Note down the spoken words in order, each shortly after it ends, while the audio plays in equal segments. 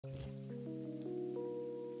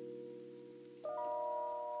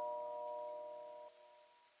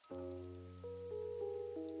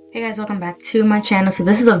Hey guys, welcome back to my channel. So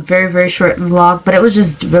this is a very short vlog, but it was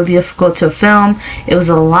just really difficult to film. It was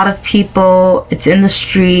a lot of people, it's in the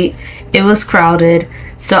street, it was crowded,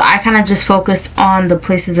 so I kind of just focused on the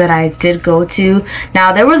places that I did go to.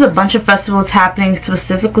 Now there was a bunch of festivals happening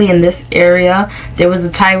specifically in this area. There was a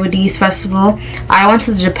Taiwanese festival. I went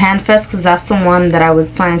to the Japan Fes because that's the one that I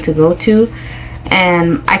was planning to go to,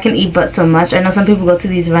 and I can eat but so much. I know some people go to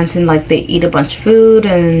these events and like they eat a bunch of food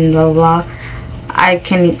and blah blah blah. I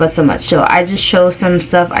can eat but so much, so I just chose some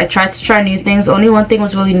stuff. I tried to try new things. Only one thing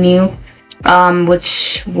was really new,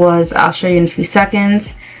 which was, I'll show you in a few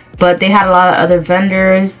seconds, but they had a lot of other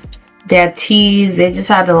vendors. They had teas. They just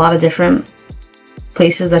had a lot of different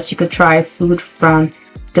places that you could try food from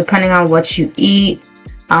depending on what you eat.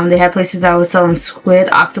 They had places that was selling squid,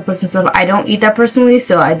 octopus and stuff. I don't eat that personally,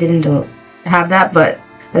 so I didn't have that, but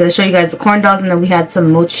I'll show you guys the corn dogs. And then we had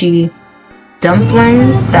some mochi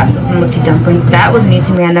dumplings. That was the mochi dumplings. That was new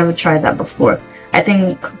to me. I never tried that before, I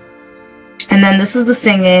think. And then this was the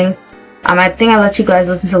singing. I think I let you guys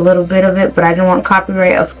listen to a little bit of it, but I didn't want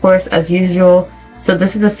copyright, of course, as usual. So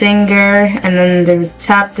this is the singer, and then there's a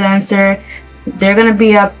tap dancer. They're gonna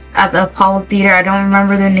be up at the Apollo Theater. I don't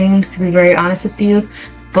remember their names, to be very honest with you,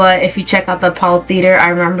 but if you check out the Apollo Theater, I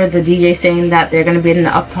remember the DJ saying that they're gonna be in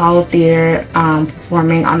the Apollo Theater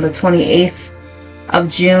performing on the 28th of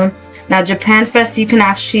June. Now Japan Fest, you can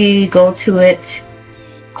actually go to it.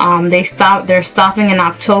 They're stopping in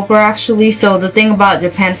October actually. So the thing about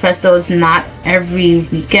Japan Fest though is not every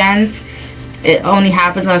weekend. It only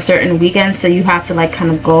happens on a certain weekend, so you have to like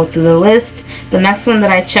kind of go through the list. The next one that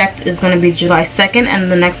I checked is going to be July 2nd,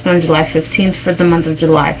 and the next one July 15th for the month of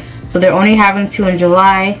July. So they're only having 2 in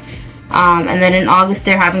July. And then in August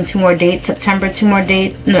they're having 2 more dates, September 2 more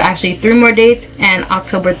dates, no actually 3 more dates, and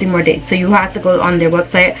October 3 more dates. So you have to go on their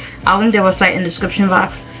website. I'll link their website in the description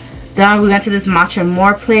box. Then we went to this Matcha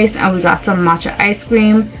more place and we got some matcha ice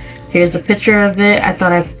cream. Here's a picture of it. I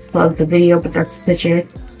thought I plugged the video, but that's the picture.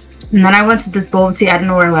 And then I went to this boba tea. I don't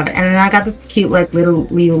know where I got it. And then I got this cute like little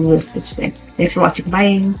Leo Stitch thing. Thanks for watching.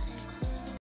 Bye.